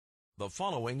The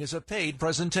following is a paid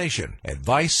presentation.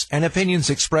 Advice and opinions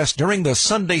expressed during the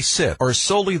Sunday Sip are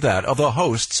solely that of the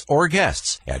hosts or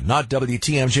guests, and not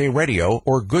WTMJ Radio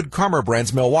or Good Karma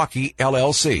Brands Milwaukee,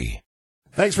 LLC.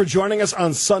 Thanks for joining us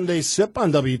on Sunday Sip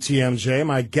on WTMJ.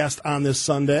 My guest on this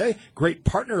Sunday, great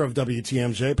partner of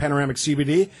WTMJ, Panoramic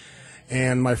CBD,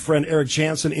 and my friend Eric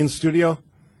Jansen in studio.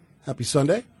 Happy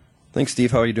Sunday. Thanks,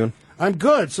 Steve. How are you doing? I'm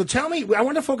good. So tell me, I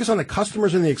want to focus on the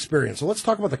customers and the experience. So let's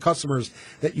talk about the customers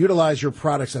that utilize your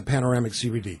products at Panoramic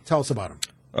CBD. Tell us about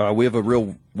them. We have a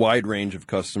real wide range of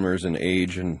customers in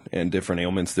age and different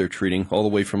ailments they're treating, all the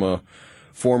way from a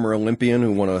former Olympian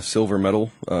who won a silver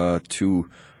medal to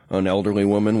an elderly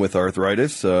woman with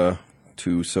arthritis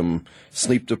to some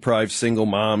sleep-deprived single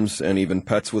moms and even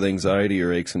pets with anxiety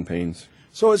or aches and pains.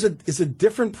 So is it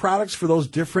different products for those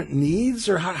different needs,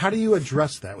 or how do you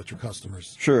address that with your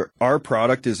customers? Sure. Our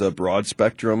product is a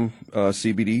broad-spectrum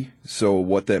CBD, so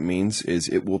what that means is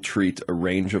it will treat a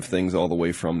range of things all the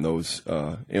way from those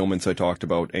ailments I talked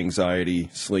about, anxiety,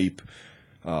 sleep,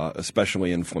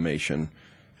 especially inflammation.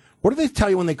 What do they tell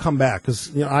you when they come back?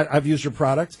 Because I've used your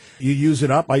product. You use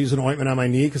it up. I use an ointment on my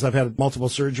knee because I've had multiple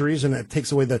surgeries, and it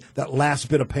takes away that last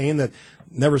bit of pain that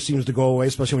never seems to go away,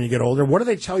 especially when you get older. What do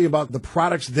they tell you about the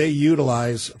products they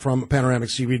utilize from Panoramic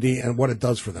CBD and what it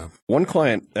does for them? One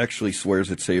client actually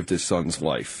swears it saved his son's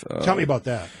life. Tell me about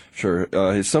that. Sure.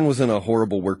 His son was in a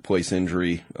horrible workplace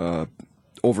injury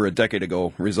over a decade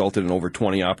ago, resulted in over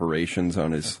 20 operations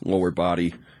on his lower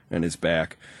body and his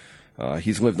back.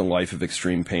 He's lived a life of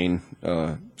extreme pain.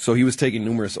 So he was taking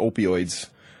numerous opioids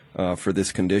for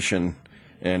this condition,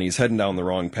 and he's heading down the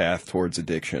wrong path towards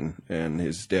addiction. And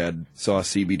his dad saw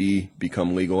CBD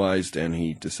become legalized, and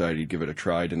he decided he'd give it a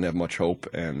try. Didn't have much hope,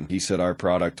 and he said our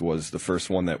product was the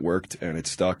first one that worked, and it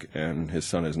stuck, and his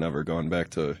son has never gone back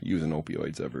to using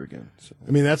opioids ever again. So. I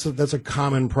mean, that's a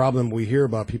common problem we hear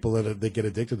about people that get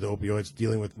addicted to opioids,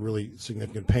 dealing with really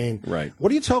significant pain. Right. What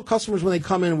do you tell customers when they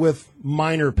come in with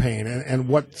minor pain and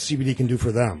what CBD can do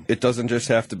for them? It doesn't just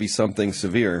have to be something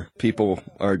severe. People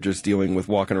are just dealing with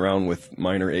walking around with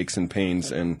minor aches and pains,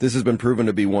 and this has been proven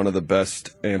to be one of the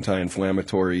best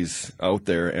anti-inflammatories out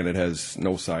there, and it has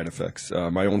no side effects.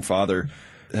 My own father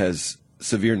has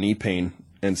severe knee pain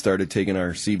and started taking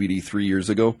our CBD 3 years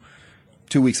ago.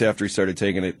 2 weeks after he started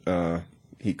taking it,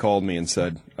 he called me and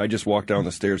said, I just walked down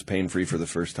the stairs pain-free for the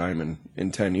first time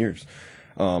in 10 years.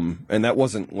 And that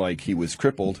wasn't like he was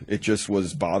crippled. It just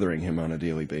was bothering him on a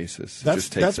daily basis. That's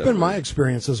been my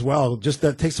experience as well. Just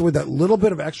that takes away that little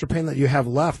bit of extra pain that you have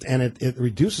left, and it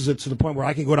reduces it to the point where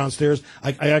I can go downstairs.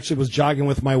 I actually was jogging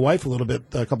with my wife a little bit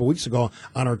a couple weeks ago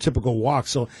on our typical walk.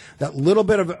 So that little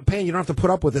bit of pain, you don't have to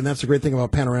put up with it, and that's the great thing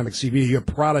about Panoramic CBD. You have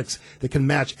products that can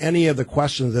match any of the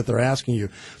questions that they're asking you.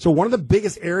 So one of the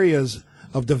biggest areas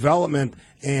of development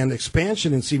and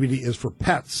expansion in CBD is for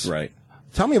pets. Right.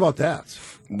 Tell me about that.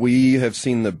 We have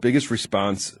seen the biggest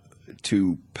response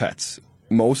to pets.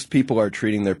 Most people are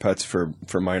treating their pets for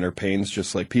minor pains,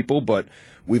 just like people, but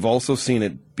we've also seen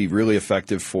it be really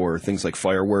effective for things like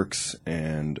fireworks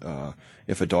and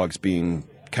if a dog's being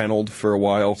kenneled for a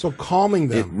while. So calming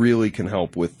them. It really can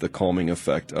help with the calming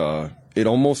effect. It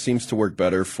almost seems to work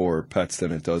better for pets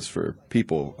than it does for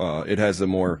people. It has a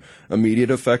more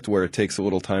immediate effect where it takes a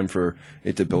little time for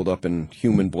it to build up in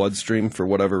human bloodstream. For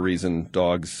whatever reason,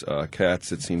 dogs,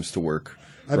 cats, it seems to work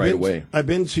right away. I've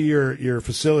been to your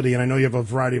facility, and I know you have a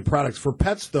variety of products. For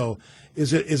pets, though,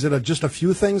 is it just a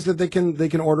few things that they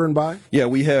can order and buy? Yeah,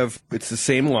 we have. It's the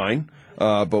same line,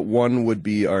 but one would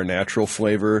be our natural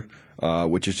flavor,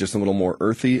 which is just a little more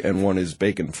earthy, and one is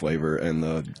bacon flavor, and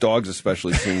the dogs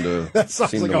especially seem to that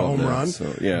sounds like a home run.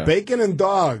 So, yeah. Bacon and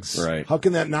dogs. Right. How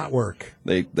can that not work?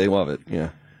 They love it, yeah.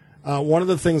 One of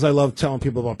the things I love telling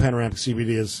people about Panoramic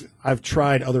CBD is I've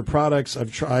tried other products.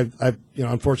 I've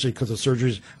unfortunately because of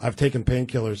surgeries, I've taken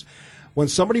painkillers. When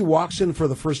somebody walks in for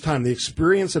the first time, the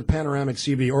experience at Panoramic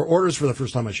CBD, or orders for the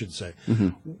first time, I should say,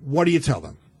 what do you tell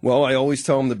them? Well, I always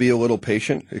tell them to be a little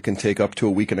patient. It can take up to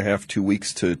a week and a half, 2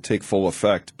 weeks to take full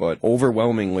effect. But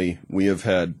overwhelmingly, we have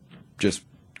had just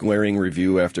glaring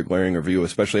review after glaring review,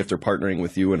 especially after partnering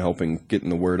with you and helping getting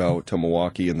the word out to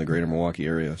Milwaukee and the greater Milwaukee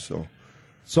area. So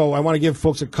I want to give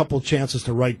folks a couple chances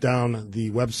to write down the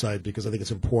website because I think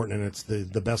it's important and it's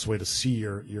the best way to see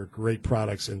your great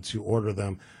products and to order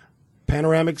them.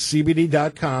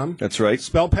 PanoramiCBD.com. That's right.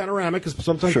 Spell panoramic because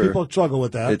sometimes people struggle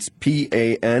with that. It's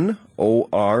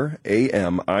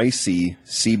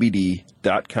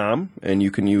PANORAMICCBD.com, and you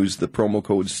can use the promo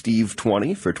code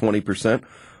STEVE20 for 20%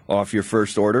 off your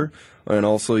first order. And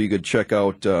also you could check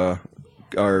out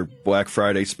our Black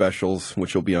Friday specials,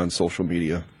 which will be on social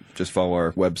media. Just follow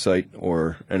our website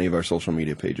or any of our social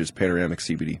media pages, Panoramic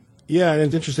CBD. Yeah, and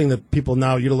it's interesting that people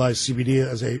now utilize CBD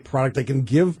as a product they can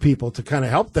give people to kind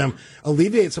of help them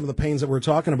alleviate some of the pains that we're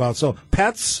talking about. So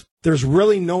pets, there's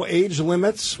really no age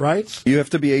limits, right? You have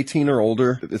to be 18 or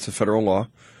older. It's a federal law.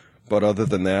 But other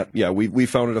than that, yeah, we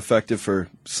found it effective for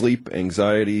sleep,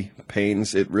 anxiety,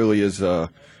 pains. It really is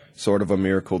sort of a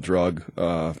miracle drug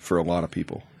for a lot of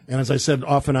people. And as I said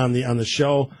often on the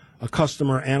show, a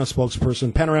customer and a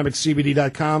spokesperson,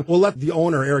 PanoramicCBD.com. We'll let the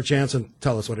owner, Eric Jansen,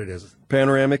 tell us what it is.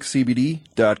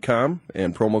 PanoramiCBD.com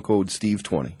and promo code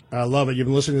Steve20. I love it. You've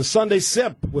been listening to Sunday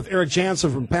Sip with Eric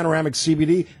Jansen from Panoramic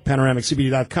CBD,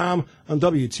 PanoramiCBD.com on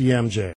WTMJ.